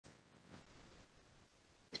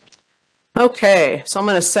Okay, so I'm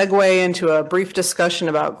going to segue into a brief discussion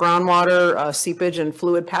about groundwater, seepage, and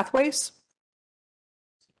fluid pathways.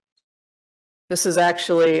 This is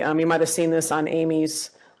actually, you might have seen this on Amy's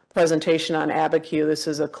presentation on Abiquiu. This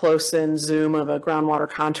is a close-in zoom of a groundwater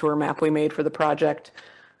contour map we made for the project.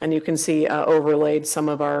 And you can see overlaid some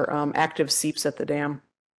of our active seeps at the dam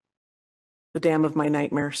of my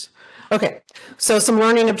nightmares. Okay, so some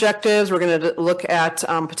learning objectives. We're going to look at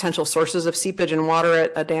potential sources of seepage and water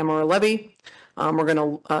at a dam or a levee. We're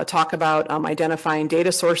going to talk about identifying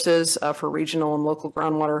data sources for regional and local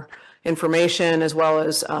groundwater information, as well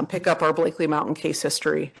as pick up our Blakely Mountain case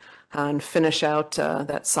history and finish out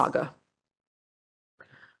that saga.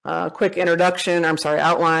 Quick introduction,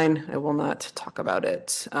 outline. I will not talk about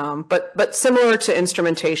it. But similar to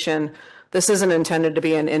instrumentation, this isn't intended to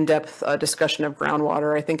be an in-depth discussion of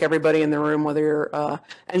groundwater. I think everybody in the room, whether you're an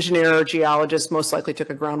engineer or geologist, most likely took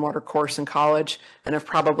a groundwater course in college and have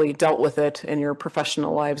probably dealt with it in your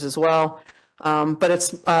professional lives as well. But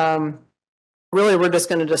it's really, we're just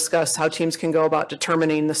going to discuss how teams can go about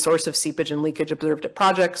determining the source of seepage and leakage observed at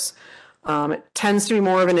projects. It tends to be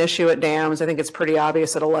more of an issue at dams. I think it's pretty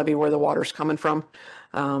obvious at a levee where the water's coming from.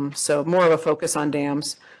 So more of a focus on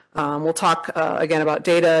dams. We'll talk again about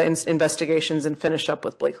data investigations and finish up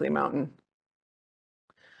with Blakely Mountain.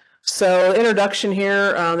 So introduction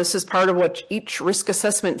here, this is part of what each risk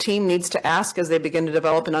assessment team needs to ask as they begin to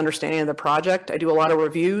develop an understanding of the project. I do a lot of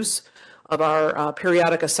reviews of our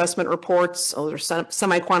periodic assessment reports,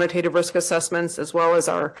 semi-quantitative risk assessments, as well as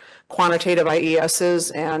our quantitative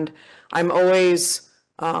IESs. And I'm always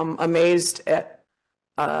amazed at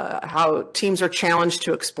how teams are challenged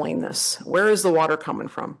to explain this. Where is the water coming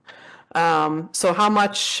from? So how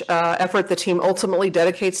much effort the team ultimately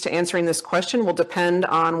dedicates to answering this question will depend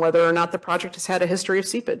on whether or not the project has had a history of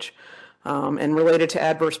seepage and related to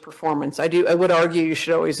adverse performance. I would argue you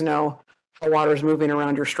should always know how water is moving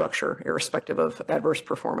around your structure, irrespective of adverse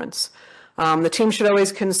performance. The team should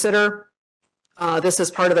always consider this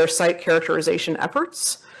as part of their site characterization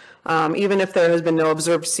efforts. Even if there has been no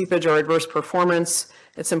observed seepage or adverse performance,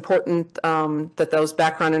 it's important that those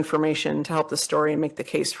background information to help the story and make the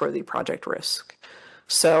case for the project risk.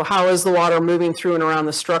 So how is the water moving through and around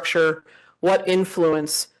the structure? What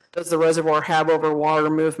influence does the reservoir have over water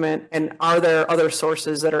movement? And are there other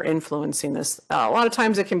sources that are influencing this? A lot of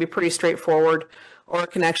times it can be pretty straightforward, or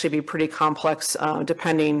it can actually be pretty complex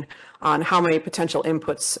depending on how many potential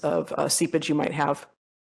inputs of seepage you might have.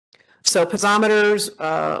 So piezometers,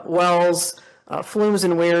 wells, flumes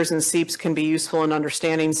and weirs and seeps can be useful in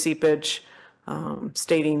understanding seepage,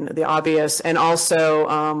 stating the obvious, and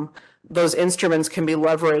also those instruments can be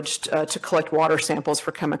leveraged to collect water samples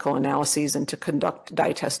for chemical analyses and to conduct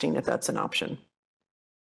dye testing if that's an option.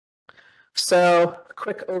 So a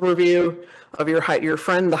quick overview of your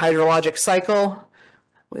friend, the hydrologic cycle.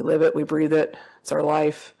 We live it, we breathe it, it's our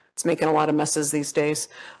life. It's making a lot of messes these days.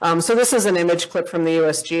 So this is an image clip from the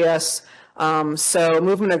USGS. So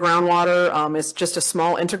movement of groundwater is just a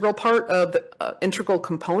small integral part of the integral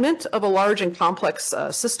component of a large and complex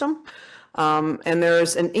system. And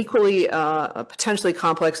there's an equally potentially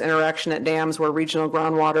complex interaction at dams where regional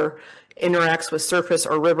groundwater interacts with surface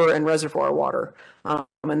or river and reservoir water.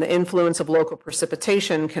 And the influence of local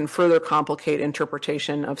precipitation can further complicate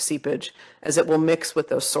interpretation of seepage as it will mix with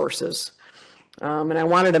those sources. And I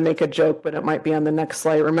wanted to make a joke, but it might be on the next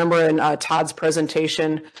slide. Remember in Todd's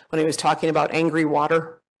presentation when he was talking about angry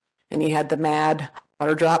water and he had the mad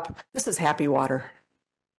water drop? This is happy water.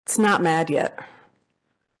 It's not mad yet.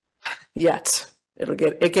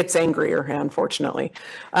 It gets angrier, unfortunately.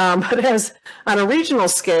 But as on a regional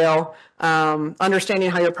scale,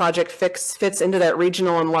 understanding how your project fits into that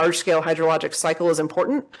regional and large-scale hydrologic cycle is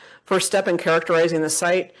important. First step in characterizing the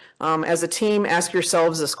site. As a team, ask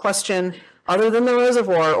yourselves this question: other than the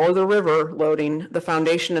reservoir or the river loading, the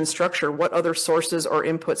foundation and structure, what other sources or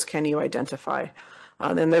inputs can you identify?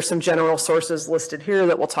 Then there's some general sources listed here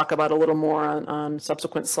that we'll talk about a little more on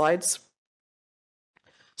subsequent slides.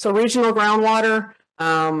 So regional groundwater,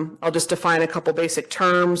 I'll just define a couple basic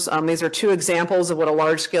terms. These are two examples of what a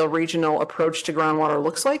large-scale regional approach to groundwater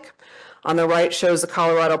looks like. On the right shows the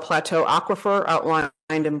Colorado Plateau Aquifer outlined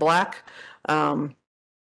in black,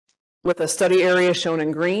 with a study area shown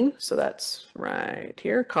in green. So that's right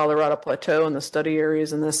here, Colorado Plateau, and the study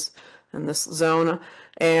areas in this zone.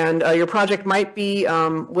 And your project might be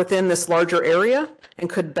within this larger area and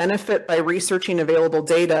could benefit by researching available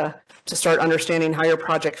data to start understanding how your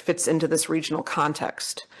project fits into this regional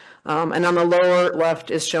context. And on the lower left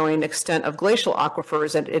is showing extent of glacial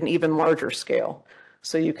aquifers at an even larger scale.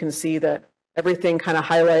 So you can see that everything kind of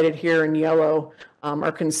highlighted here in yellow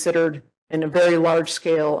are considered in a very large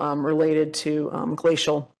scale related to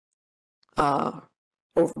glacial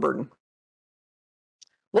overburden.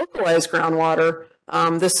 Localized groundwater,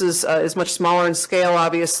 this is much smaller in scale,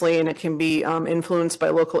 obviously, and it can be influenced by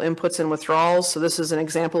local inputs and withdrawals. So this is an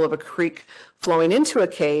example of a creek flowing into a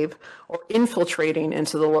cave or infiltrating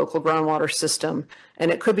into the local groundwater system.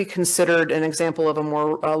 And it could be considered an example of a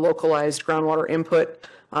more localized groundwater input.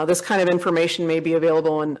 This kind of information may be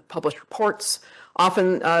available in published reports.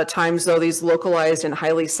 Oftentimes, though, these localized and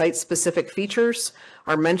highly site-specific features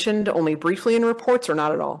are mentioned only briefly in reports or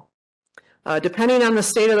not at all. Depending on the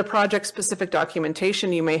state of the project-specific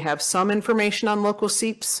documentation, you may have some information on local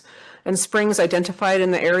seeps and springs identified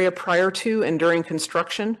in the area prior to and during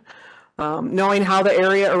construction. Knowing how the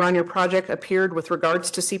area around your project appeared with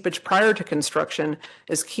regards to seepage prior to construction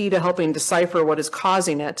is key to helping decipher what is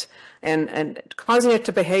causing it and causing it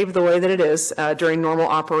to behave the way that it is during normal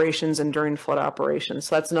operations and during flood operations.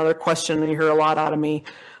 So that's another question that you hear a lot out of me.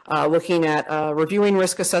 Looking at reviewing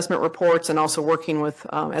risk assessment reports and also working with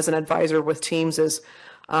as an advisor with teams is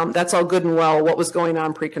that's all good and well. What was going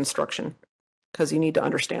on pre-construction? Because you need to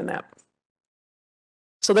understand that.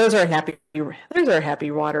 So there's our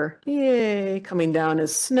happy water. Yay! Coming down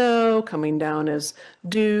as snow, coming down as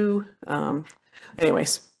dew.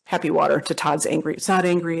 Anyways, happy water to Todd's angry. It's not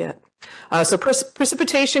angry yet. So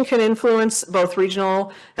precipitation can influence both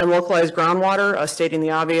regional and localized groundwater, stating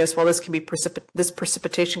the obvious. While this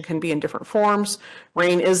precipitation can be in different forms,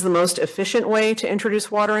 rain is the most efficient way to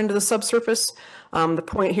introduce water into the subsurface. The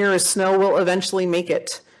point here is snow will eventually make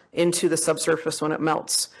it into the subsurface when it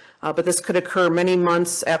melts, but this could occur many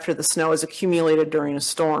months after the snow is accumulated during a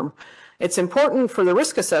storm. It's important for the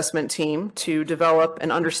risk assessment team to develop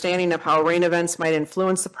an understanding of how rain events might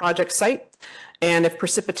influence the project site and if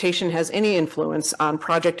precipitation has any influence on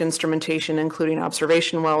project instrumentation, including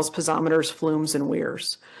observation wells, piezometers, flumes, and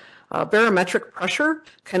weirs. Barometric pressure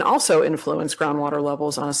can also influence groundwater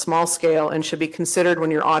levels on a small scale and should be considered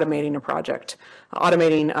when you're automating a project,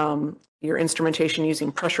 automating your instrumentation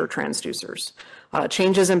using pressure transducers.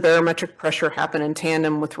 Changes in barometric pressure happen in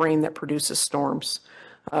tandem with rain that produces storms.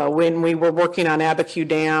 When we were working on Abiquiu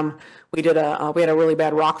Dam, we had a really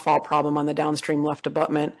bad rockfall problem on the downstream left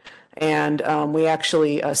abutment, and we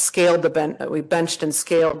actually we benched and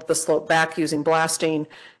scaled the slope back using blasting,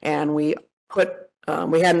 and we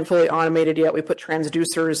hadn't fully automated yet. We put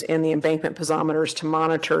transducers in the embankment piezometers to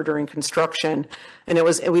monitor during construction, and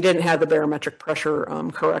we didn't have the barometric pressure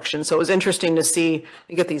correction. So it was interesting to see,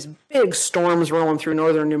 you get these big storms rolling through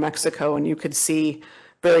northern New Mexico, and you could see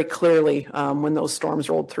very clearly when those storms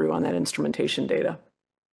rolled through on that instrumentation data.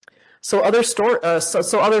 So other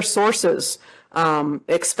sources,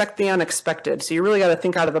 expect the unexpected. So you really got to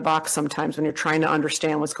think out of the box sometimes when you're trying to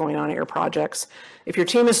understand what's going on at your projects. If your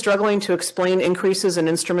team is struggling to explain increases in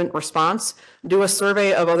instrument response, do a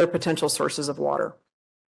survey of other potential sources of water.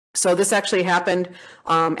 So this actually happened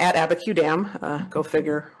at Abiquiu Dam, go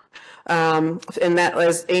figure. And that,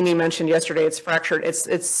 as Amy mentioned yesterday, it's fractured.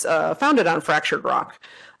 It's founded on fractured rock.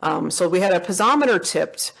 So we had a piezometer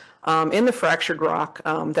tipped in the fractured rock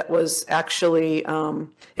that was actually,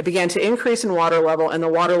 it began to increase in water level, and the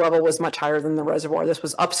water level was much higher than the reservoir. This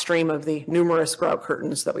was upstream of the numerous grout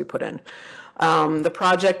curtains that we put in. The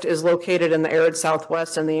project is located in the arid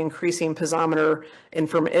Southwest, and the increasing piezometer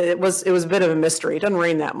it was a bit of a mystery. It doesn't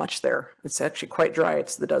rain that much there. It's actually quite dry.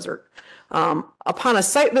 It's the desert. Upon a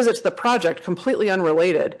site visit to the project, completely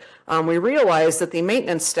unrelated, we realized that the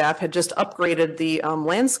maintenance staff had just upgraded the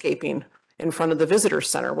landscaping in front of the visitor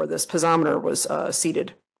center where this piezometer was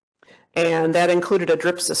seated. And that included a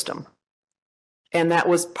drip system. And that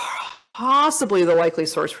was possibly the likely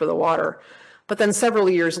source for the water. But then several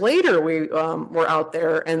years later, we were out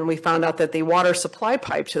there and we found out that the water supply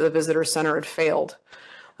pipe to the visitor center had failed.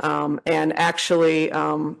 And actually,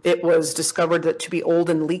 it was discovered to be old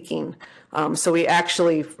and leaking. So we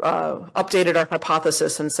actually updated our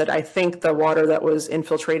hypothesis and said, I think the water that was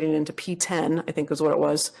infiltrating into P10, I think was what it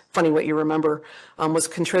was, funny what you remember, was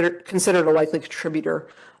considered a likely contributor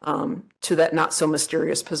to that not so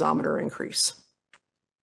mysterious piezometer increase.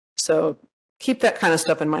 So keep that kind of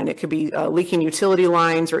stuff in mind. It could be leaking utility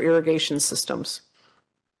lines or irrigation systems.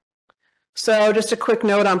 So just a quick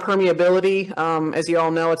note on permeability. As you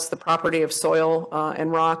all know, it's the property of soil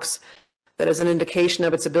and rocks that is an indication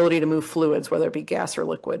of its ability to move fluids, whether it be gas or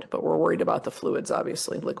liquid, but we're worried about the fluids,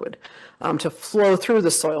 obviously, liquid, to flow through the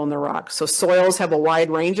soil and the rock. So soils have a wide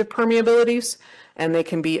range of permeabilities, and they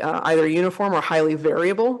can be either uniform or highly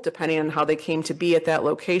variable, depending on how they came to be at that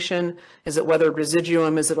location. Is it weathered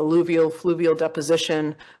residuum? Is it alluvial, fluvial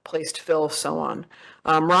deposition, placed fill, so on.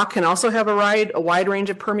 Rock can also have a wide range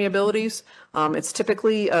of permeabilities. It's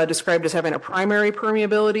typically described as having a primary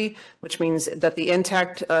permeability, which means that the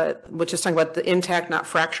intact, which is talking about the intact, not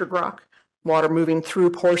fractured rock. Water moving through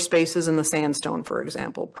pore spaces in the sandstone, for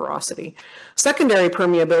example, porosity. Secondary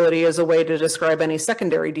permeability is a way to describe any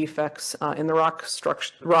secondary defects in the rock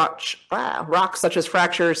structure, rocks such as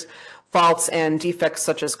fractures, faults, and defects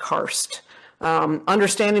such as karst.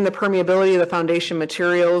 Understanding the permeability of the foundation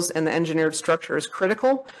materials and the engineered structure is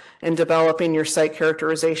critical in developing your site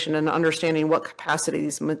characterization and understanding what capacity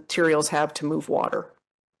these materials have to move water.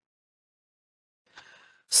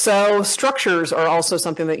 So structures are also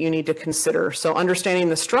something that you need to consider. So understanding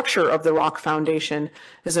the structure of the rock foundation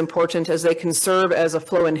is important, as they can serve as a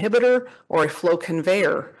flow inhibitor or a flow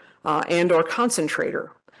conveyor and or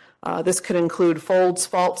concentrator. This could include folds,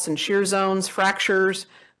 faults, and shear zones, fractures,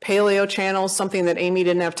 paleo channels. Something that Amy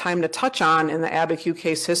didn't have time to touch on in the ABAQ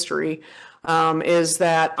case history is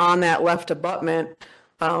that on that left abutment,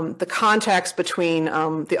 the contacts between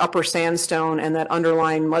the upper sandstone and that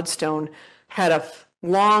underlying mudstone had a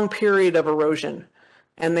long period of erosion,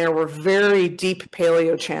 and there were very deep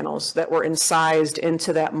paleo channels that were incised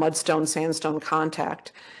into that mudstone sandstone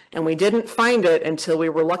contact. And we didn't find it until we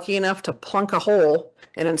were lucky enough to plunk a hole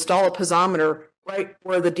and install a piezometer right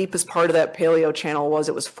where the deepest part of that paleo channel was.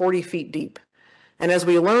 It was 40 feet deep. And as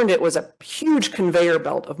we learned, it was a huge conveyor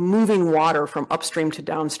belt of moving water from upstream to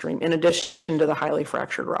downstream, in addition to the highly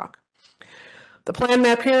fractured rock. The plan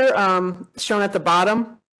map here, shown at the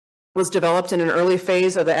bottom, was developed in an early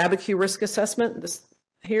phase of the ABAQ risk assessment. This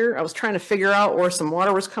here, I was trying to figure out where some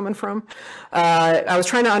water was coming from. I was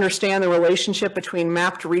trying to understand the relationship between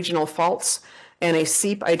mapped regional faults and a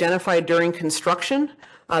seep identified during construction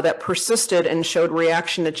that persisted and showed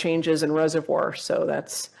reaction to changes in reservoir. So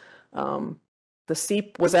that's, the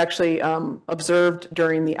seep was actually observed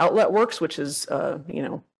during the outlet works, which is,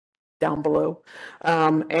 down below.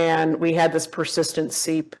 And we had this persistent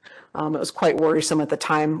seep. It was quite worrisome at the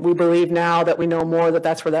time. We believe now that we know more that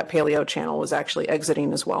that's where that paleo channel was actually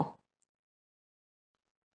exiting as well.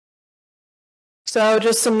 So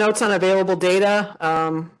just some notes on available data.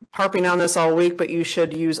 Harping on this all week, but you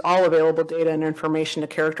should use all available data and information to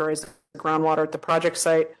characterize the groundwater at the project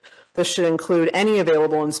site. This should include any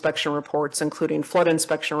available inspection reports, including flood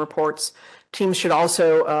inspection reports. Teams should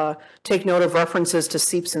also take note of references to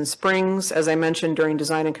seeps and springs, as I mentioned, during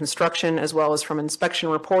design and construction, as well as from inspection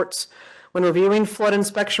reports. When reviewing flood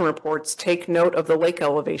inspection reports, take note of the lake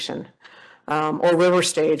elevation or river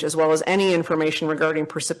stage, as well as any information regarding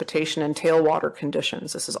precipitation and tailwater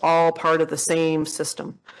conditions. This is all part of the same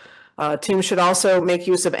system. Teams should also make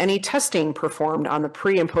use of any testing performed on the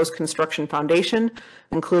pre- and post-construction foundation,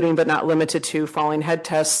 including but not limited to falling head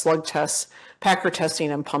tests, slug tests, packer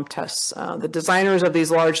testing, and pump tests. The designers of these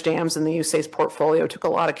large dams in the USACE portfolio took a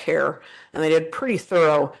lot of care, and they did pretty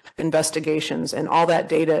thorough investigations, and all that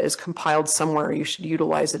data is compiled somewhere. You should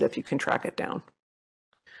utilize it if you can track it down.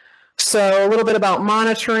 So a little bit about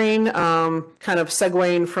monitoring, kind of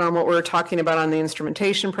segueing from what we were talking about on the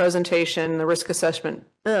instrumentation presentation. The risk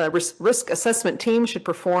assessment team should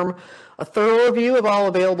perform a thorough review of all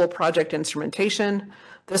available project instrumentation.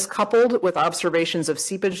 This, coupled with observations of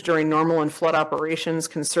seepage during normal and flood operations,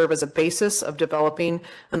 can serve as a basis of developing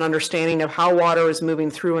an understanding of how water is moving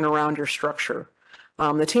through and around your structure.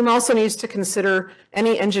 The team also needs to consider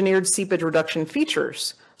any engineered seepage reduction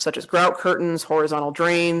features, such as grout curtains, horizontal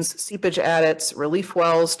drains, seepage adits, relief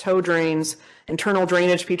wells, tow drains, internal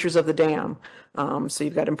drainage features of the dam. So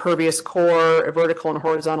you've got impervious core, vertical and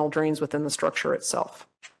horizontal drains within the structure itself.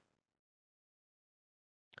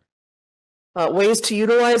 Ways to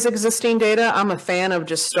utilize existing data. I'm a fan of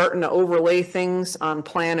just starting to overlay things on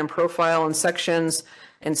plan and profile and sections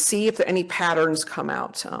and see if any patterns come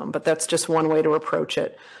out, but that's just one way to approach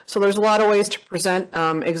it. So there's a lot of ways to present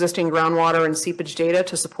existing groundwater and seepage data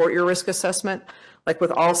to support your risk assessment. Like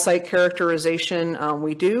with all site characterization,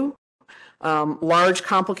 we do. Large,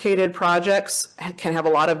 complicated projects can have a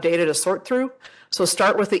lot of data to sort through. So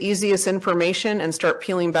start with the easiest information and start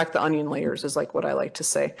peeling back the onion layers is like what I like to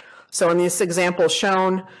say. So in this example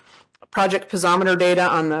shown, project piezometer data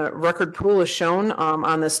on the record pool is shown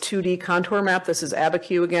on this 2D contour map. This is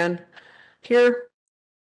ABAQ again here.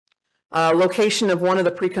 Location of one of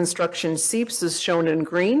the pre-construction seeps is shown in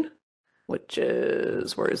green, which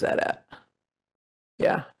is, where is that at?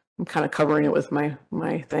 Yeah, I'm kind of covering it with my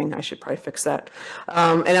thing. I should probably fix that.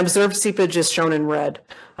 And observed seepage is shown in red.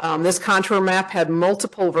 This contour map had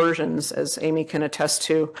multiple versions, as Amy can attest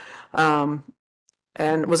to.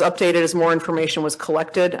 and was updated as more information was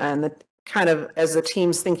collected, and the kind of as the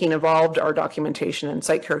team's thinking evolved, our documentation and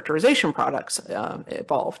site characterization products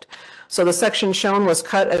evolved. So the section shown was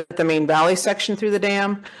cut at the main valley section through the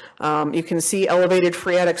dam. You can see elevated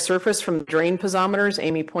phreatic surface from the drain piezometers.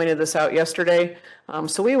 Amy pointed this out yesterday.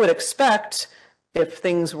 So we would expect, if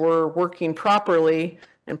things were working properly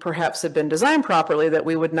and perhaps had been designed properly, that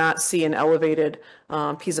we would not see an elevated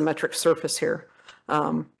piezometric surface here.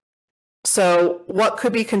 So what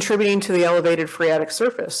could be contributing to the elevated phreatic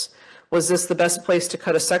surface? Was this the best place to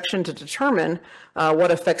cut a section to determine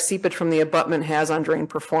what effect seepage from the abutment has on drain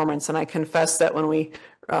performance? And I confess that when we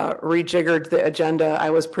rejiggered the agenda, I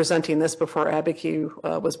was presenting this before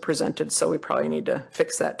ABAQ was presented, so we probably need to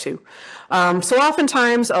fix that too. So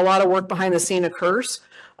oftentimes a lot of work behind the scene occurs,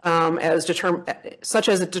 such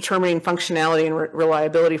as determining functionality and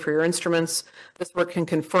reliability for your instruments. This work can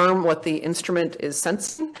confirm what the instrument is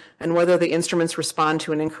sensing and whether the instruments respond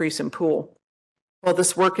to an increase in pool. Well,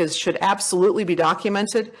 this work should absolutely be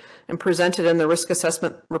documented and presented in the risk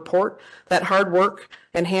assessment report. That hard work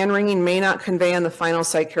and hand-wringing may not convey on the final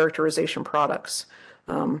site characterization products.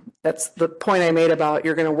 That's the point I made about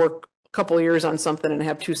you're going to work a couple of years on something and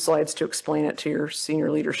have 2 slides to explain it to your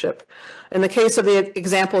senior leadership. In the case of the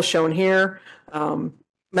example shown here,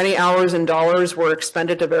 many hours and dollars were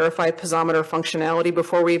expended to verify piezometer functionality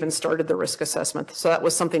before we even started the risk assessment. So that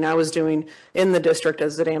was something I was doing in the district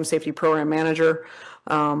as the dam safety program manager.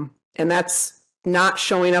 And that's not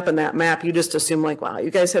showing up in that map. You just assume like, wow, you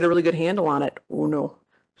guys had a really good handle on it. Oh no,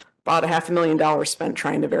 about $500,000 spent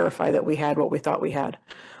trying to verify that we had what we thought we had.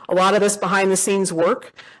 A lot of this behind the scenes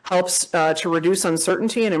work helps to reduce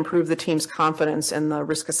uncertainty and improve the team's confidence in the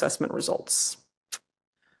risk assessment results.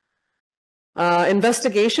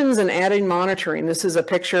 Investigations and adding monitoring. This is a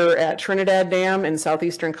picture at Trinidad Dam in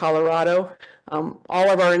southeastern Colorado. All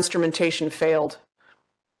of our instrumentation failed.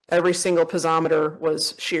 Every single piezometer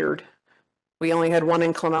was sheared. We only had 1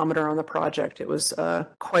 inclinometer on the project. It was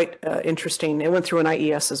quite interesting. It went through an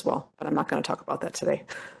IES as well, but I'm not going to talk about that today.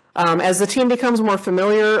 As the team becomes more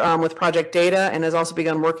familiar with project data and has also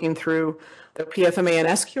begun working through the PFMA and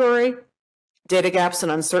SQRA, data gaps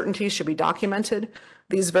and uncertainties should be documented.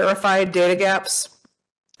 These verified data gaps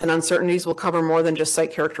and uncertainties will cover more than just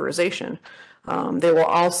site characterization. They will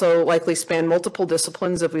also likely span multiple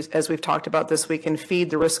disciplines, as we've talked about this week, and feed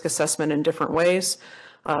the risk assessment in different ways.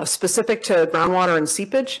 Specific to groundwater and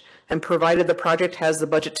seepage, and provided the project has the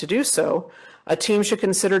budget to do so, a team should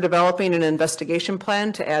consider developing an investigation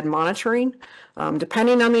plan to add monitoring.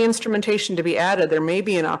 Depending on the instrumentation to be added, there may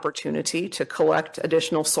be an opportunity to collect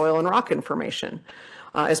additional soil and rock information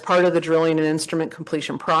as part of the drilling and instrument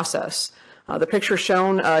completion process. The picture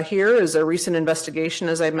shown here is a recent investigation,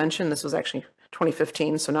 as I mentioned. This was actually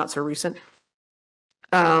 2015, so not so recent.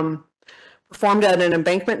 Performed at an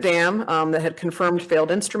embankment dam that had confirmed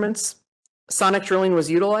failed instruments. Sonic drilling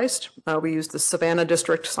was utilized. We used the Savannah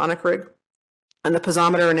District sonic rig, and the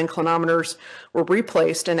piezometer and inclinometers were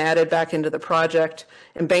replaced and added back into the project.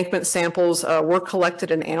 Embankment samples were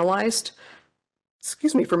collected and analyzed,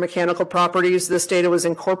 for mechanical properties. This data was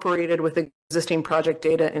incorporated with existing project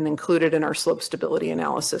data and included in our slope stability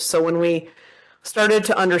analysis. So when we started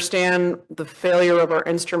to understand the failure of our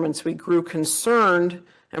instruments, we grew concerned,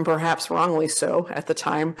 and perhaps wrongly so at the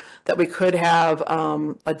time, that we could have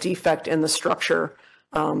a defect in the structure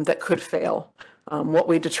that could fail. What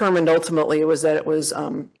we determined ultimately was that it was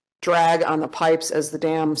drag on the pipes as the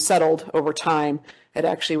dam settled over time. It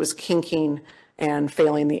actually was kinking and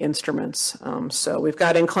failing the instruments. So we've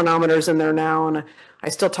got inclinometers in there now, and I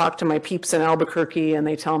still talk to my peeps in Albuquerque, and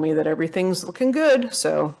they tell me that everything's looking good,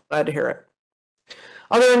 so glad to hear it.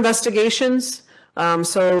 Other investigations.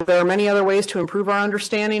 So there are many other ways to improve our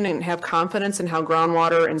understanding and have confidence in how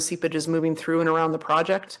groundwater and seepage is moving through and around the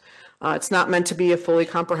project. It's not meant to be a fully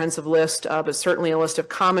comprehensive list, but certainly a list of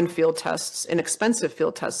common field tests, inexpensive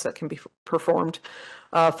field tests that can be performed.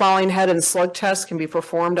 Falling head and slug tests can be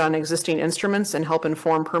performed on existing instruments and help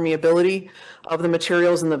inform permeability of the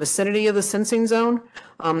materials in the vicinity of the sensing zone.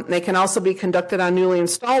 They can also be conducted on newly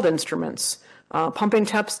installed instruments. Pumping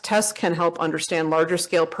tests can help understand larger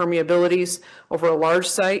scale permeabilities over a large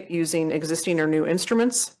site using existing or new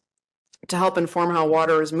instruments to help inform how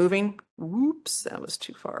water is moving. Whoops, that was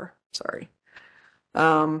too far, sorry.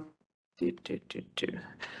 In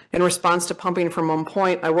response to pumping from one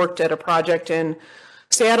point, I worked at a project in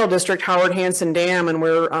Seattle District, Howard Hansen Dam, and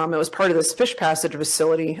it was part of this fish passage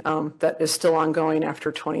facility that is still ongoing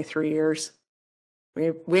after 23 years.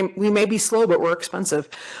 We may be slow, but we're expensive.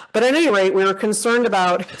 But at any rate, we were concerned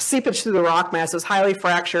about seepage through the rock mass. It was highly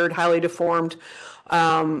fractured, highly deformed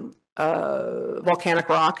volcanic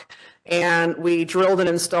rock. and we drilled and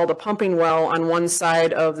installed a pumping well on one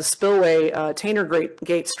side of the spillway Tainer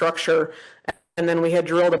gate structure. And then we had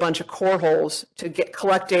drilled a bunch of core holes to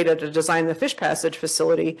collect data to design the fish passage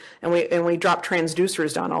facility. And we dropped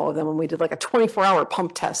transducers down all of them. And we did like a 24-hour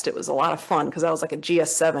pump test. It was a lot of fun because I was like a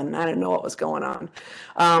GS7. I didn't know what was going on.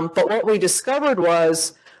 But what we discovered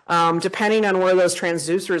was, depending on where those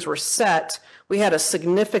transducers were set, we had a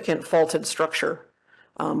significant faulted structure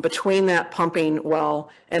between that pumping well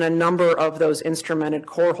and a number of those instrumented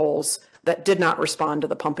core holes that did not respond to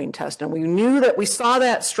the pumping test. And we knew that we saw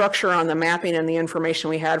that structure on the mapping and the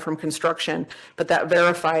information we had from construction, but that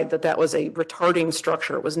verified that that was a retarding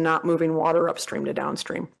structure. It was not moving water upstream to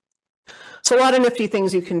downstream. So a lot of nifty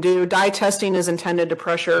things you can do. Dye testing is intended to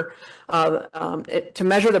to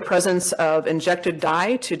measure the presence of injected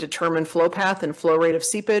dye to determine flow path and flow rate of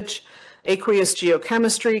seepage. Aqueous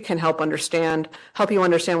geochemistry can help you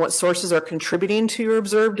understand what sources are contributing to your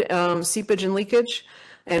observed seepage and leakage.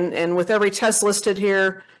 And with every test listed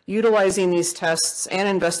here, utilizing these tests and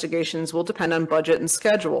investigations will depend on budget and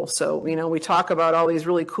schedule. So, you know, we talk about all these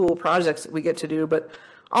really cool projects that we get to do, but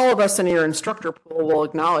all of us in your instructor pool will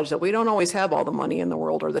acknowledge that we don't always have all the money in the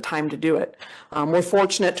world or the time to do it. We're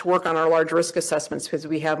fortunate to work on our large risk assessments because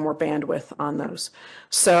we have more bandwidth on those.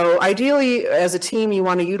 So ideally, as a team, you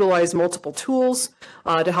want to utilize multiple tools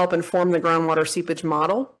to help inform the groundwater seepage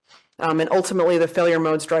model. And ultimately, the failure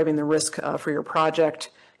modes driving the risk for your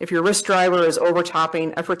project. If your risk driver is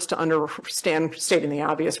overtopping, efforts to understand, stating the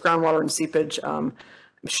obvious, groundwater and seepage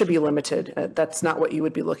should be limited. That's not what you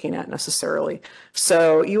would be looking at necessarily.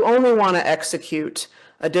 So you only want to execute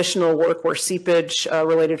additional work where seepage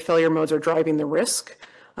related failure modes are driving the risk.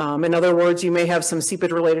 In other words, you may have some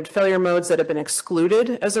seepage related failure modes that have been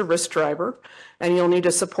excluded as a risk driver, and you'll need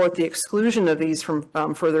to support the exclusion of these from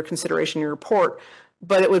further consideration in your report.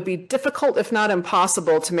 But it would be difficult, if not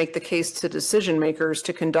impossible, to make the case to decision makers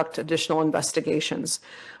to conduct additional investigations.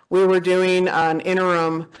 We were doing an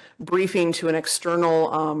interim briefing to an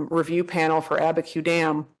external review panel for Abiquiu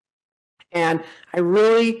Dam, and I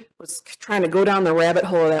really was trying to go down the rabbit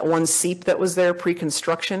hole of that one seep that was there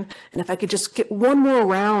pre-construction, and if I could just get one more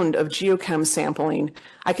round of geochem sampling,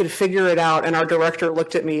 I could figure it out. And our director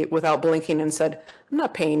looked at me without blinking and said, "I'm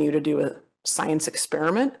not paying you to do a science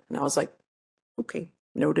experiment." And I was like, okay,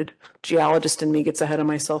 noted. Geologist in me gets ahead of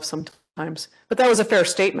myself sometimes. But that was a fair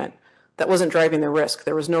statement. That wasn't driving the risk.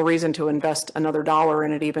 There was no reason to invest another dollar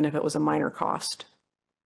in it, even if it was a minor cost.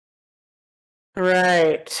 All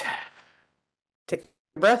right. Take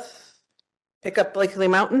a breath. Pick up Blakely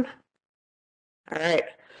Mountain. All right.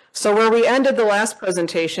 So where we ended the last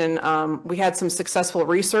presentation, we had some successful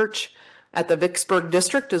research at the Vicksburg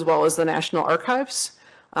District as well as the National Archives.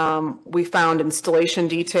 We found installation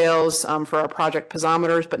details for our project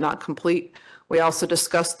piezometers, but not complete. We also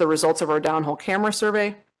discussed the results of our downhole camera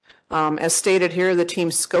survey. As stated here, the team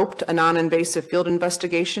scoped a non-invasive field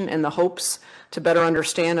investigation in the hopes to better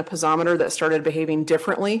understand a piezometer that started behaving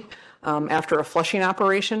differently after a flushing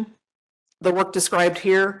operation. The work described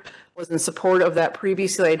here was in support of that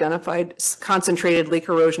previously identified concentrated leak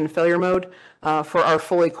erosion failure mode for our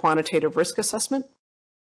fully quantitative risk assessment.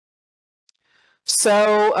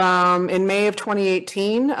 So in May of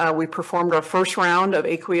 2018, we performed our first round of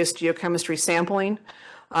aqueous geochemistry sampling.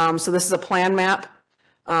 So this is a plan map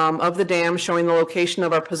of the dam showing the location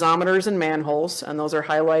of our piezometers and manholes, and those are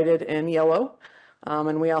highlighted in yellow.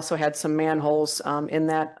 And we also had some manholes in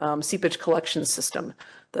that seepage collection system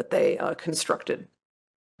that they constructed.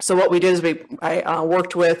 So what we did is I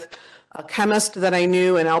worked with a chemist that I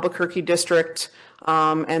knew in Albuquerque District,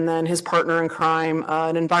 and then his partner in crime,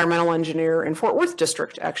 an environmental engineer in Fort Worth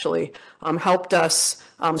District, actually, helped us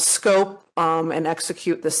scope and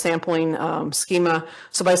execute the sampling schema.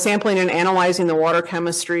 So by sampling and analyzing the water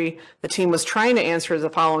chemistry, the team was trying to answer the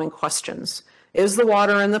following questions. Is the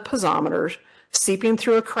water in the piezometer seeping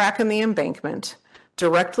through a crack in the embankment,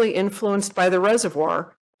 directly influenced by the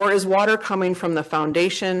reservoir, or is water coming from the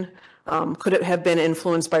foundation? Could it have been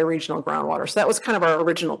influenced by regional groundwater? So that was kind of our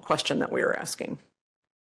original question that we were asking.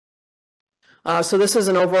 So this is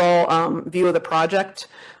an overall view of the project.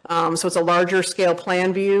 So it's a larger scale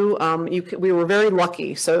plan view. We were very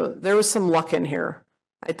lucky. So there was some luck in here.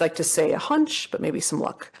 I'd like to say a hunch, but maybe some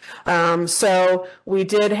luck. So we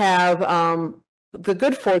did have the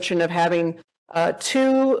good fortune of having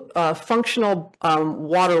two functional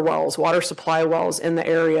water supply wells in the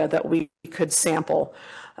area that we could sample.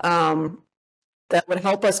 That would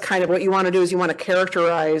help us kind of, what you want to do is you want to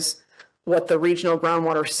characterize what the regional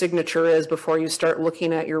groundwater signature is before you start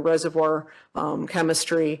looking at your reservoir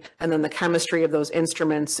chemistry and then the chemistry of those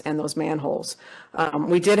instruments and those manholes.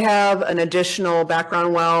 We did have an additional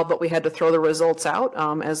background well, but we had to throw the results out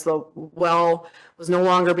as the well was no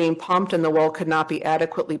longer being pumped and the well could not be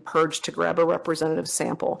adequately purged to grab a representative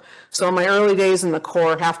sample. So in my early days in the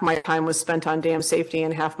Corps, half my time was spent on dam safety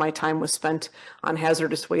and half my time was spent on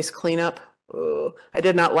hazardous waste cleanup. Ooh, I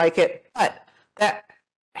did not like it, but that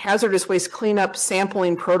hazardous waste cleanup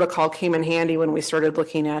sampling protocol came in handy when we started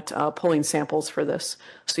looking at pulling samples for this.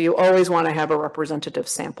 So you always want to have a representative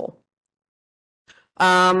sample.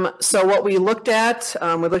 So what we looked at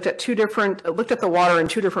the water in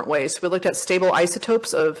two different ways. We looked at stable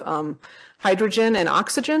isotopes of hydrogen and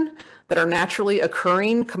oxygen that are naturally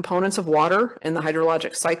occurring components of water in the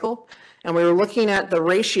hydrologic cycle. And we were looking at the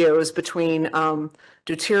ratios between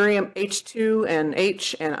deuterium H2 and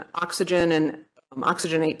H and oxygen and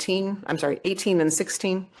oxygen 18 and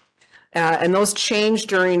 16. And those change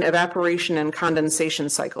during evaporation and condensation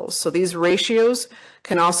cycles. So these ratios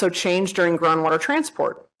can also change during groundwater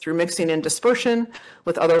transport through mixing and dispersion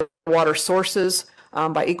with other water sources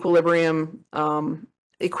by equilibration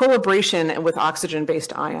with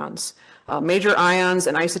oxygen-based ions. Major ions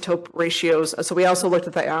and isotope ratios. So we also looked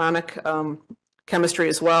at the ionic chemistry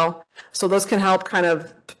as well. So those can help kind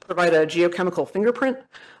of provide a geochemical fingerprint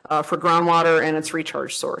for groundwater and its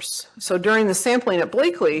recharge source. So during the sampling at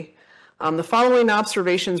Blakely, the following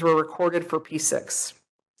observations were recorded for P6.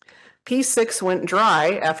 P6 went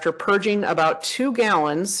dry after purging about 2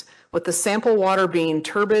 gallons with the sample water being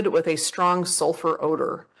turbid with a strong sulfur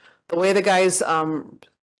odor. The way the guys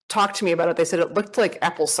talked to me about it, they said it looked like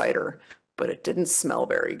apple cider, but it didn't smell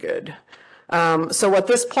very good. So what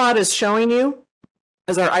this plot is showing you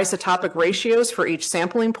is our isotopic ratios for each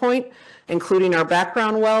sampling point, including our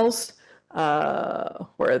background wells. Where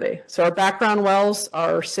are they? So our background wells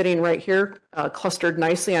are sitting right here, clustered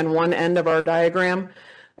nicely on one end of our diagram.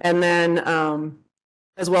 And then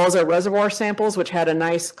as well as our reservoir samples, which had a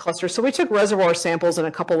nice cluster. So we took reservoir samples in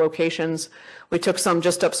a couple locations. We took some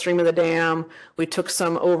just upstream of the dam. We took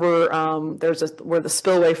some over, where the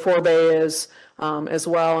spillway forebay is as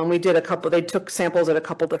well. And we did they took samples at a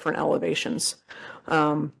couple different elevations.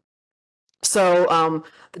 The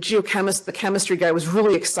chemistry guy was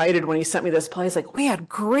really excited when he sent me this plot. He's like, we had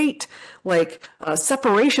great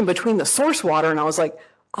separation between the source water. And I was like,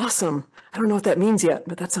 awesome. I don't know what that means yet,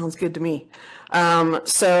 but that sounds good to me.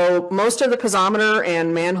 So most of the piezometer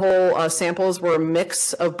and manhole samples were a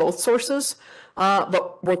mix of both sources,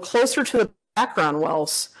 but we're closer to the background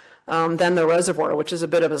wells than the reservoir, which is a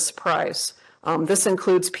bit of a surprise. This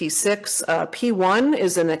includes P6. P1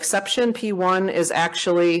 is an exception. P1 is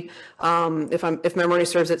actually, if memory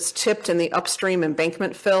serves, it's tipped in the upstream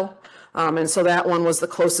embankment fill. And so that one was the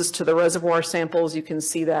closest to the reservoir samples. You can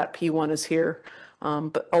see that P1 is here.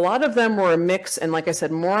 But a lot of them were a mix, and like I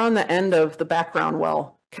said, more on the end of the background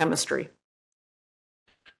well chemistry.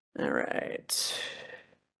 All right.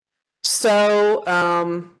 So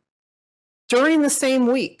during the same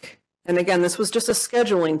week, and again, this was just a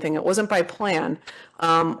scheduling thing, it wasn't by plan,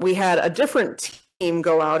 we had a different team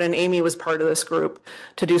go out, and Amy was part of this group,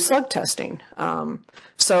 to do slug testing.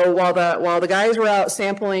 So while the guys were out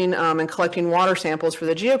sampling and collecting water samples for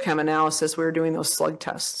the geochem analysis, we were doing those slug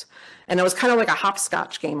tests. And it was kind of like a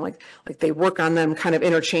hopscotch game, like they work on them kind of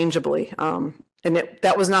interchangeably. And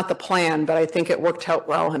that was not the plan, but I think it worked out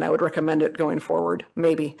well, and I would recommend it going forward,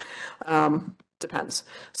 maybe. Depends.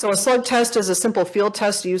 So a slug test is a simple field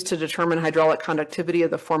test used to determine hydraulic conductivity of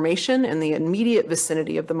the formation in the immediate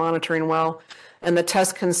vicinity of the monitoring well. And the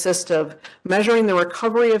test consists of measuring the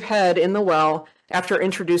recovery of head in the well after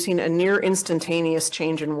introducing a near instantaneous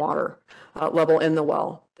change in water level in the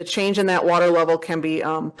well. The change in that water level can be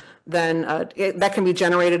that can be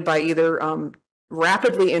generated by either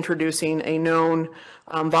rapidly introducing a known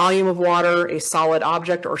volume of water, a solid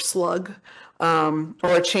object or slug, or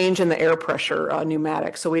a change in the air pressure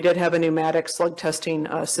pneumatic. So we did have a pneumatic slug testing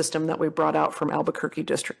system that we brought out from Albuquerque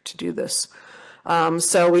District to do this.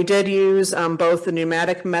 So we did use both the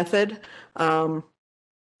pneumatic method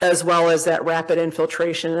as well as that rapid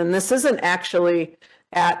infiltration. And this isn't actually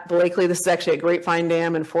at Blakely, this is actually at Grapevine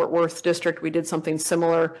Dam in Fort Worth District. We did something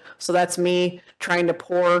similar. So that's me trying to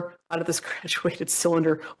pour out of this graduated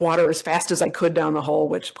cylinder water as fast as I could down the hole,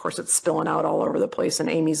 which of course it's spilling out all over the place. And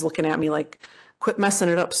Amy's looking at me like, quit messing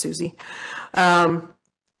it up, Susie.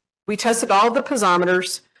 We tested all of the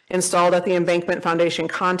piezometers installed at the embankment foundation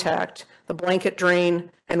contact, the blanket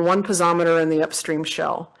drain, and one piezometer in the upstream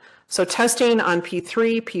shell. So testing on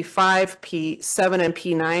P3, P5, P7, and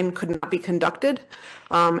P9 could not be conducted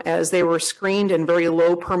as they were screened in very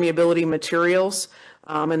low permeability materials,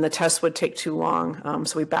 and the test would take too long.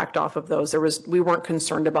 So we backed off of those. We weren't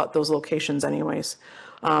concerned about those locations anyways.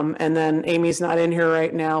 And then Amy's not in here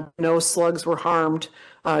right now. No slugs were harmed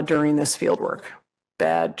during this field work.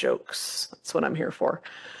 Bad jokes. That's what I'm here for.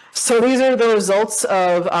 So these are the results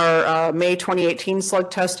of our May 2018 slug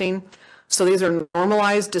testing. So these are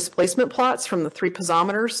normalized displacement plots from the 3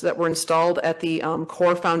 piezometers that were installed at the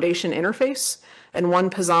core foundation interface and 1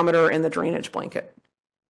 piezometer in the drainage blanket.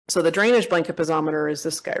 So the drainage blanket piezometer is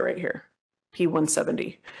this guy right here,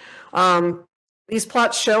 P170. These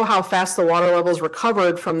plots show how fast the water levels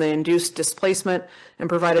recovered from the induced displacement and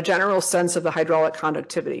provide a general sense of the hydraulic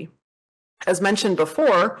conductivity. As mentioned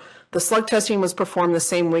before, the slug testing was performed the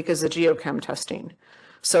same week as the geochem testing.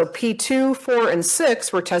 So P2, 4, and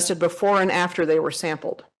 6 were tested before and after they were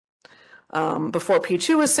sampled. Before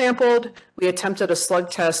P2 was sampled, we attempted a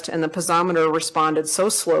slug test and the piezometer responded so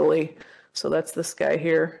slowly, so that's this guy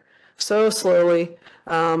here, so slowly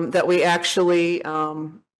that we actually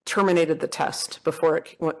terminated the test before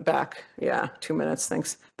it went back. Yeah, 2 minutes,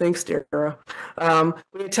 thanks. Thanks, Dara.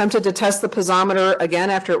 We attempted to test the piezometer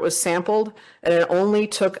again after it was sampled, and it only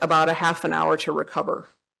took about a half an hour to recover.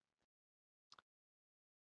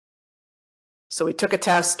 So we took a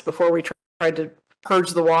test before we tried to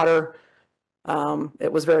purge the water.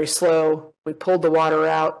 It was very slow. We pulled the water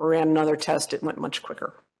out, ran another test. It went much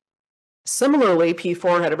quicker. Similarly,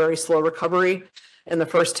 P4 had a very slow recovery in the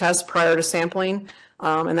first test prior to sampling,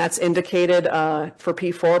 and that's indicated for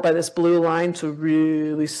P4 by this blue line. So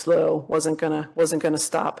really slow, wasn't gonna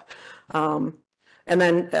stop. And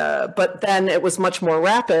then, but then it was much more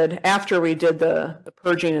rapid after we did the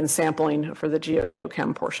purging and sampling for the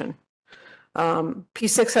geochem portion.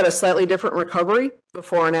 P6 had a slightly different recovery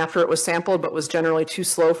before and after it was sampled, but was generally too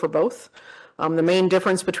slow for both. The main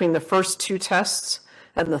difference between the first 2 tests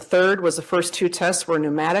and the third was the first 2 tests were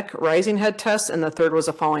pneumatic rising head tests, and the third was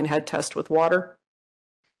a falling head test with water.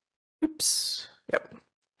 Oops. Yep.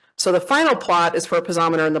 So the final plot is for a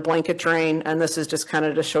piezometer in the blanket drain, and this is just kind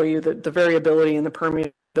of to show you the variability and the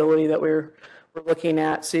permeability that we're looking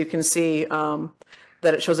at. So you can see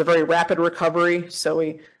that it shows a very rapid recovery. So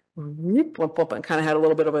we and kind of had a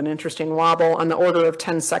little bit of an interesting wobble on the order of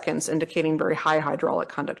 10 seconds, indicating very high hydraulic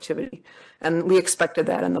conductivity. And we expected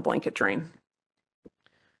that in the blanket drain.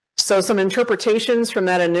 So some interpretations from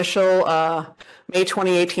that initial May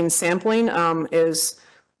 2018 sampling is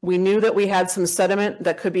we knew that we had some sediment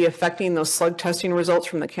that could be affecting those slug testing results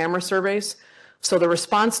from the camera surveys. So the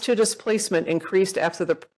response to displacement increased after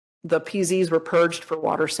the PZs were purged for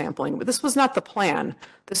water sampling. But this was not the plan.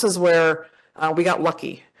 This is where we got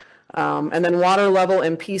lucky. And then water level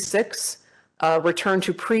in P6 returned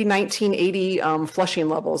to pre-1980 flushing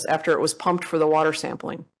levels after it was pumped for the water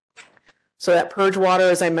sampling. So that purge water,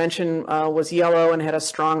 as I mentioned, was yellow and had a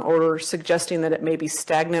strong odor, suggesting that it may be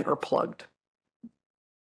stagnant or plugged.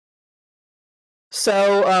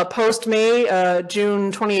 So post-May,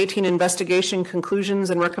 June 2018 investigation conclusions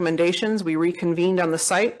and recommendations, we reconvened on the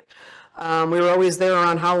site. We were always there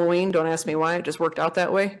on Halloween. Don't ask me why, it just worked out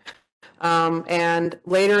that way. And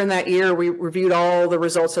later in that year, we reviewed all the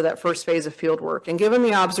results of that first phase of field work. And given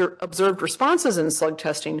the observed responses in slug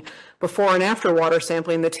testing before and after water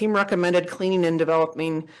sampling, the team recommended cleaning and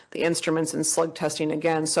developing the instruments in slug testing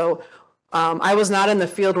again. So I was not in the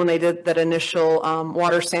field when they did that initial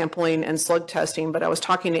water sampling and slug testing, but I was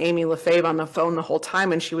talking to Amy Lefebvre on the phone the whole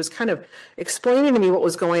time, and she was kind of explaining to me what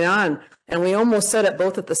was going on. And we almost said it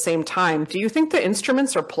both at the same time. Do you think the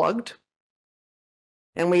instruments are plugged?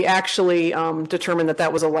 And we actually determined that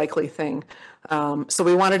that was a likely thing. So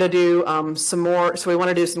we wanted to do some more. So we want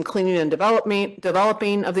to do some cleaning and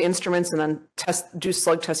developing of the instruments, and then do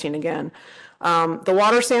slug testing again. The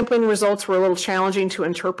water sampling results were a little challenging to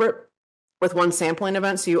interpret with one sampling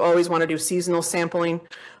event. So you always want to do seasonal sampling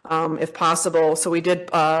if possible. So we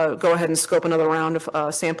did go ahead and scope another round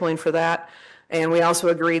of sampling for that. And we also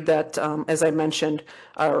agreed that, as I mentioned,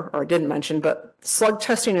 or didn't mention, but slug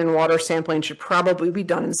testing and water sampling should probably be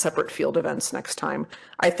done in separate field events next time.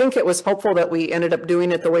 I think it was hopeful that we ended up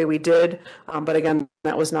doing it the way we did, but again,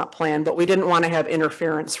 that was not planned. But we didn't want to have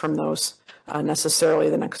interference from those necessarily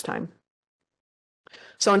the next time.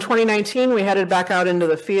 So in 2019, we headed back out into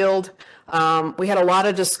the field. We had a lot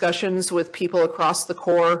of discussions with people across the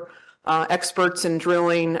Corps, experts in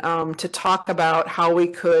drilling, to talk about how we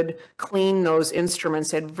could clean those instruments.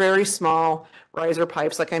 They had very small riser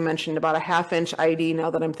pipes, like I mentioned, about a 1/2 inch ID now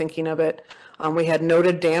that I'm thinking of it. We had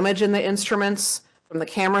noted damage in the instruments from the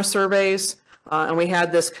camera surveys, and we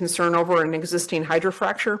had this concern over an existing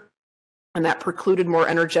hydrofracture and that precluded more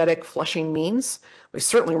energetic flushing means. We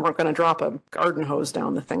certainly weren't going to drop a garden hose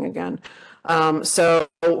down the thing again. So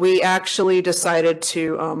we actually decided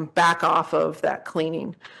to back off of that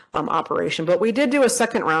cleaning operation, but we did do a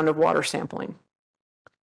second round of water sampling.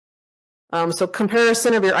 So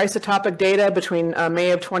comparison of your isotopic data between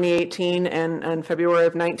May of 2018 and February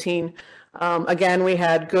of 19. Again, we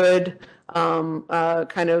had good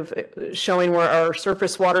kind of showing where our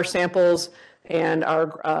surface water samples and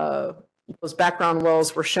our those background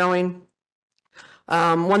wells were showing.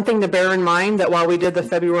 One thing to bear in mind that while we did the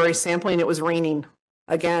February sampling, it was raining.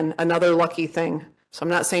 Again, another lucky thing. So I'm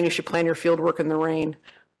not saying you should plan your field work in the rain,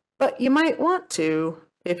 but you might want to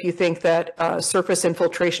if you think that surface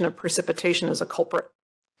infiltration of precipitation is a culprit.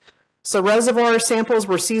 So reservoir samples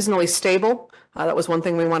were seasonally stable. That was one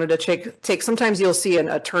thing we wanted to take. Sometimes you'll see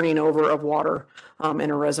a turning over of water in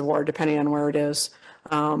a reservoir, depending on where it is.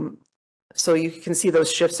 So you can see those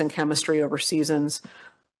shifts in chemistry over seasons.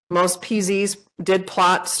 Most PZs did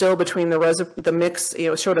plot still between the mix,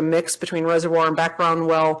 showed a mix between reservoir and background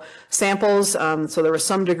well samples. So there was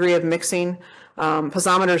some degree of mixing.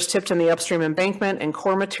 Piezometers tipped in the upstream embankment and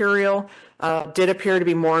core material did appear to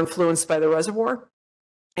be more influenced by the reservoir.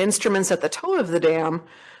 Instruments at the toe of the dam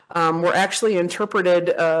were actually interpreted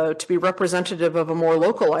to be representative of a more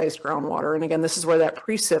localized groundwater. And again, this is where that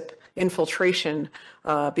precip infiltration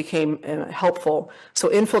became helpful. So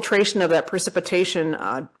infiltration of that precipitation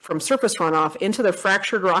from surface runoff into the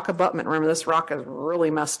fractured rock abutment. Remember, this rock is really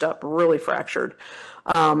messed up, really fractured.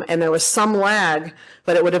 And there was some lag,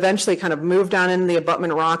 but it would eventually kind of move down into the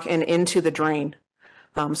abutment rock and into the drain.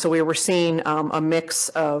 So we were seeing a mix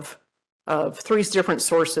of three different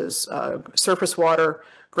sources, surface water,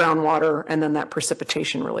 groundwater, and then that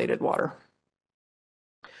precipitation related water.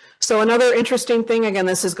 So another interesting thing, again,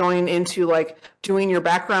 this is going into like doing your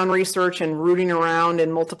background research and rooting around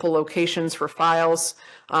in multiple locations for files.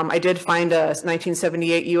 I did find a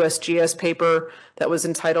 1978 USGS paper that was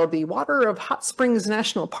entitled "The Water of Hot Springs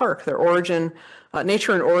National Park, Their Origin,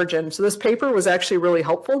 Nature and Origin." So this paper was actually really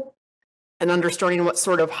helpful in understanding what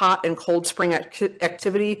sort of hot and cold spring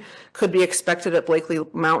activity could be expected at Blakely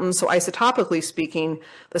Mountain. So isotopically speaking,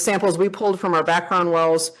 the samples we pulled from our background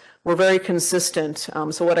wells were very consistent.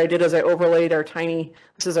 So what I did is I overlaid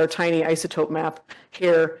this is our tiny isotope map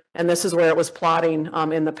here, and this is where it was plotting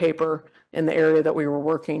in the paper in the area that we were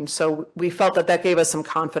working. So we felt that that gave us some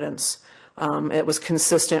confidence. It was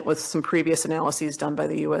consistent with some previous analyses done by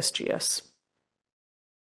the USGS.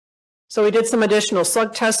 So we did some additional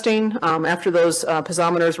slug testing. After those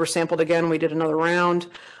piezometers were sampled again, we did another round.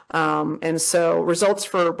 And so results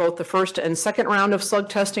for both the first and second round of slug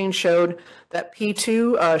testing showed that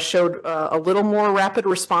P2 showed a little more rapid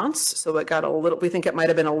response. So it got we think it might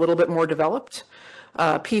have been a little bit more developed.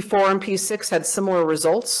 P4 and P6 had similar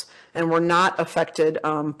results and were not affected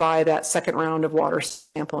by that second round of water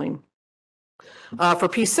sampling. For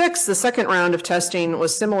P6, the second round of testing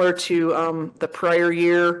was similar to the prior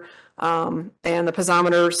year. And the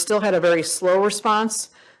piezometer still had a very slow response,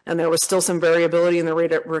 and there was still some variability in the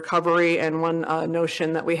rate of recovery. And one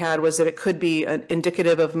notion that we had was that it could be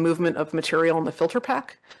indicative of movement of material in the filter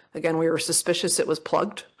pack. Again, we were suspicious it was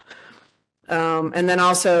plugged. And then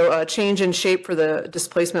also a change in shape for the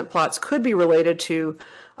displacement plots could be related to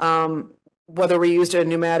whether we used a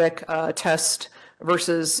pneumatic test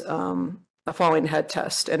versus a falling head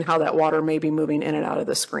test and how that water may be moving in and out of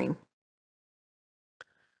the screen.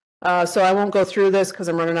 So I won't go through this because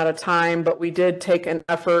I'm running out of time, but we did take an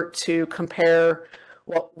effort to compare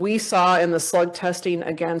what we saw in the slug testing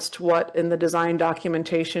against what in the design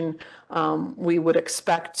documentation we would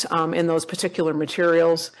expect in those particular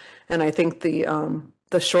materials. And I think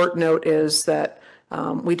the short note is that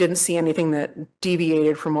we didn't see anything that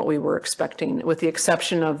deviated from what we were expecting, with the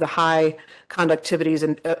exception of the high conductivities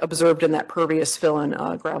observed in that pervious fill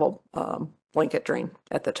and gravel blanket drain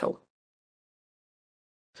at the toe.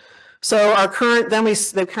 So our current, then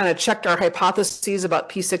they've kind of checked our hypotheses about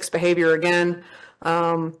P6 behavior again.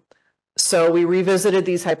 So we revisited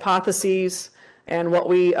these hypotheses, and what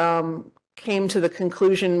we came to the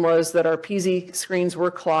conclusion was that our PZ screens were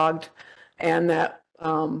clogged, and that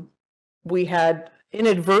we had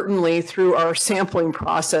inadvertently, through our sampling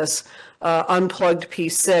process, unplugged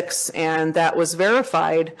P6, and that was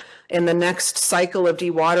verified in the next cycle of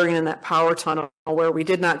dewatering in that power tunnel, where we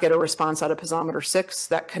did not get a response out of piezometer 6.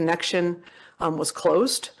 That connection was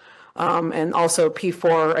closed. And also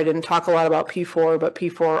P4, I didn't talk a lot about P4, but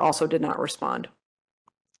P4 also did not respond.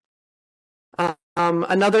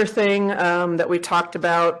 Another thing that we talked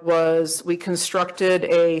about was we constructed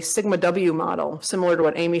a sigma W model, similar to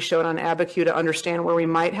what Amy showed on Abacu, to understand where we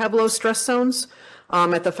might have low stress zones.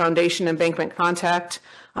 at the foundation embankment contact.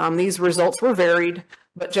 These results were varied,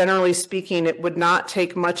 but generally speaking, it would not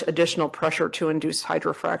take much additional pressure to induce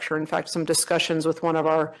hydrofracture. In fact, some discussions with one of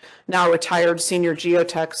our now retired senior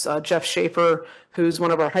geotechs, Jeff Schaefer, who's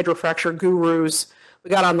one of our hydrofracture gurus. We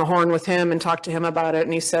got on the horn with him and talked to him about it,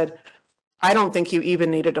 and he said, I don't think you even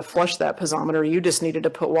needed to flush that piezometer. You just needed to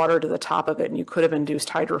put water to the top of it, and you could have induced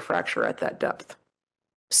hydrofracture at that depth.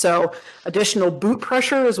 So additional boot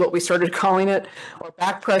pressure is what we started calling it, or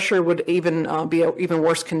back pressure would even be an even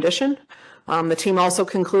worse condition. The team also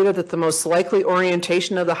concluded that the most likely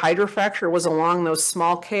orientation of the hydrofracture was along those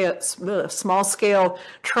small scale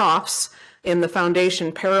troughs in the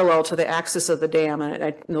foundation parallel to the axis of the dam,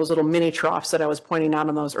 and those little mini troughs that I was pointing out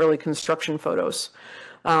in those early construction photos.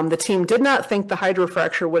 The team did not think the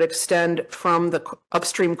hydrofracture would extend from the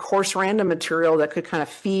upstream coarse random material that could kind of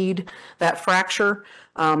feed that fracture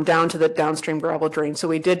down to the downstream gravel drain. So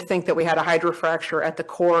we did think that we had a hydrofracture at the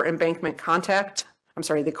core embankment contact,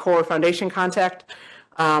 the core foundation contact,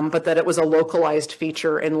 but that it was a localized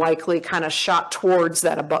feature and likely kind of shot towards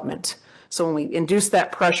that abutment. So when we induced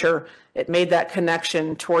that pressure, it made that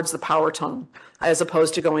connection towards the power tunnel as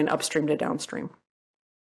opposed to going upstream to downstream.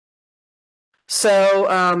 So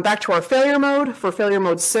back to our failure mode. For failure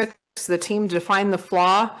mode 6, the team defined the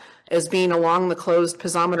flaw as being along the closed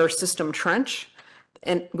piezometer system trench.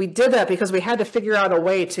 And we did that because we had to figure out a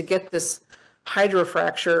way to get this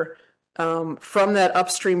hydrofracture from that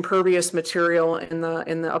upstream pervious material in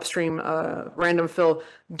the upstream random fill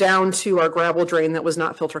down to our gravel drain that was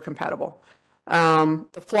not filter compatible.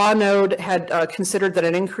 The flaw node had considered that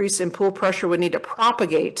an increase in pool pressure would need to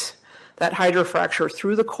propagate that hydrofracture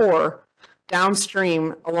through the core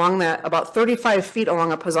downstream along that about 35 feet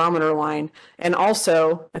along a piezometer line. And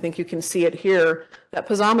also, I think you can see it here, that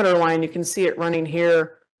piezometer line, you can see it running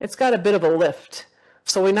here. It's got a bit of a lift.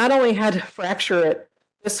 So we not only had to fracture it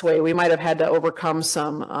this way, we might have had to overcome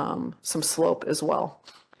some slope as well.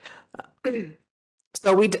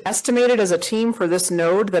 So we estimated as a team for this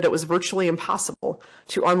node that it was virtually impossible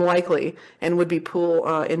to unlikely and would be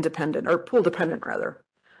pool independent, or pool dependent rather.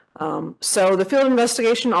 So the field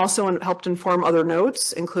investigation also helped inform other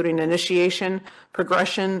nodes, including initiation,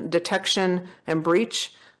 progression, detection, and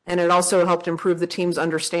breach. And it also helped improve the team's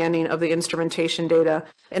understanding of the instrumentation data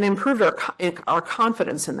and improved our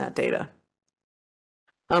confidence in that data.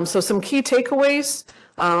 So some key takeaways.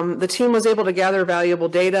 The team was able to gather valuable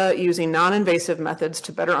data using non-invasive methods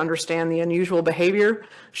to better understand the unusual behavior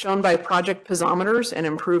shown by project piezometers and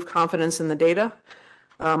improve confidence in the data.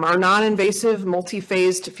 Our non-invasive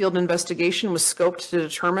multi-phased field investigation was scoped to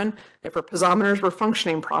determine if our piezometers were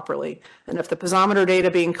functioning properly and if the piezometer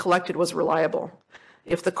data being collected was reliable,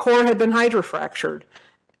 if the core had been hydrofractured,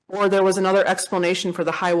 or there was another explanation for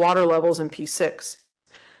the high water levels in P6,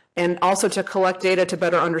 and also to collect data to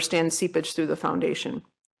better understand seepage through the foundation.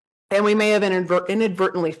 And we may have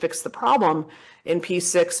inadvertently fixed the problem in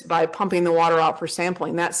P6 by pumping the water out for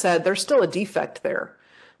sampling. That said, there's still a defect there.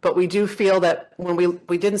 But we do feel that when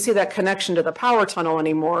we didn't see that connection to the power tunnel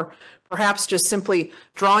anymore, perhaps just simply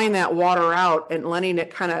drawing that water out and letting it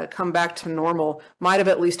kind of come back to normal might have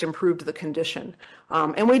at least improved the condition.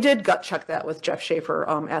 And we did gut check that with Jeff Schaefer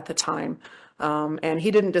at the time. And he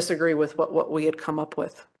didn't disagree with what we had come up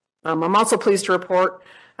with. I'm also pleased to report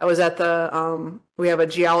I was at we have a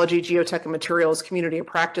geology, geotech, and materials community of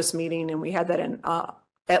practice meeting, and we had that in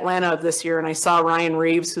Atlanta of this year, and I saw Ryan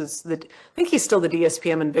Reeves, who's I think he's still the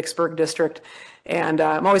DSPM in Vicksburg District, and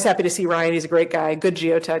I'm always happy to see Ryan. He's a great guy, good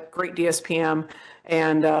geotech, great DSPM,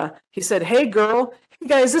 and he said, "Hey, girl, hey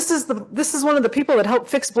guys, this is one of the people that helped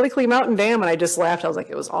fix Blakely Mountain Dam," and I just laughed. I was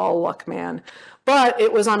like, "It was all luck, man," but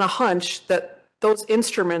it was on a hunch that those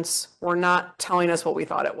instruments were not telling us what we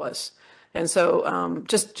thought it was, and so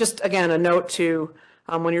just again a note to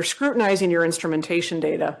when you're scrutinizing your instrumentation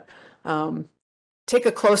data. Take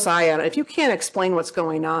a close eye on it. If you can't explain what's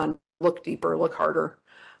going on, look deeper, look harder.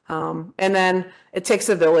 And then it takes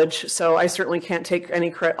a village, so I certainly can't take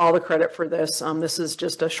all the credit for this. This is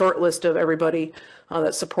just a short list of everybody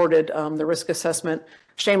that supported the risk assessment.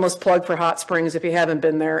 Shameless plug for Hot Springs if you haven't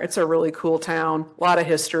been there. It's a really cool town, a lot of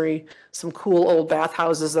history, some cool old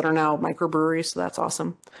bathhouses that are now microbreweries, so that's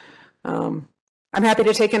awesome. I'm happy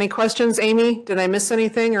to take any questions. Amy, did I miss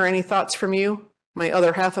anything or any thoughts from you? My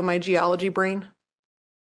other half of my geology brain?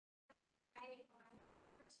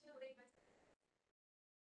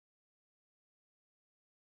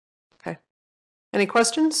 Any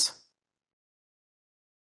questions?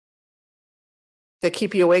 They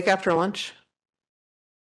keep you awake after lunch?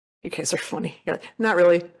 You guys are funny. You're like, not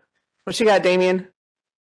really. What you got, Damien?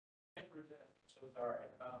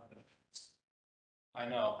 I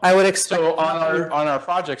know. I would expect. So on our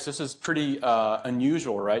projects, this is pretty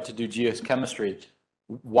unusual, right? To do geochemistry.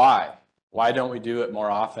 Why? Why don't we do it more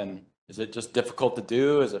often? Is it just difficult to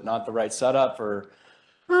do? Is it not the right setup for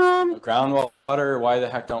groundwater? Why the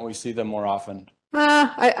heck don't we see them more often?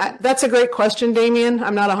 That's a great question, Damien.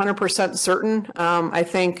 I'm not 100% certain. I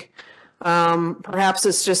think perhaps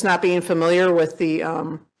it's just not being familiar with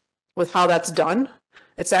with how that's done.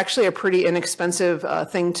 It's actually a pretty inexpensive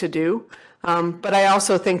thing to do. But I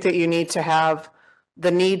also think that you need to have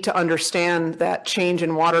the need to understand that change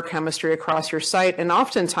in water chemistry across your site. And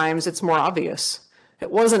oftentimes it's more obvious. It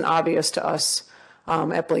wasn't obvious to us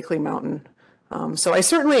at Blakely Mountain. So I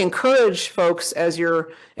certainly encourage folks as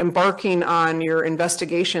you're embarking on your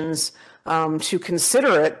investigations to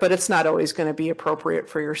consider it, but it's not always going to be appropriate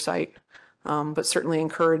for your site. But certainly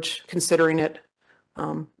encourage considering it.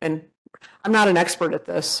 And I'm not an expert at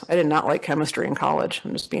this. I did not like chemistry in college.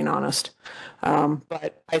 I'm just being honest.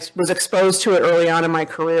 But I was exposed to it early on in my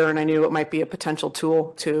career, and I knew it might be a potential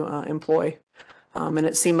tool to employ. And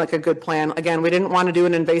it seemed like a good plan. Again, we didn't want to do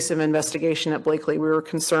an invasive investigation at Blakely. We were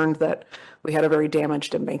concerned that we had a very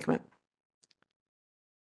damaged embankment.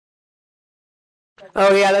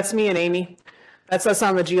 Oh yeah, that's me and Amy. That's us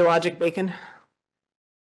on the geologic bacon.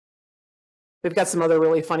 We've got some other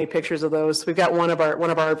really funny pictures of those. We've got one of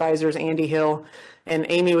our advisors, Andy Hill, and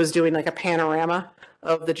Amy was doing like a panorama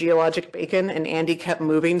of the geologic bacon, and Andy kept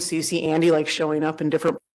moving. So you see Andy like showing up in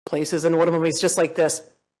different places, and one of them he's just like this.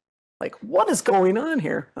 Like, what is going on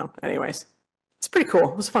here? Oh, anyways, it's pretty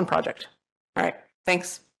cool. It was a fun project. All right,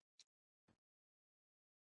 thanks.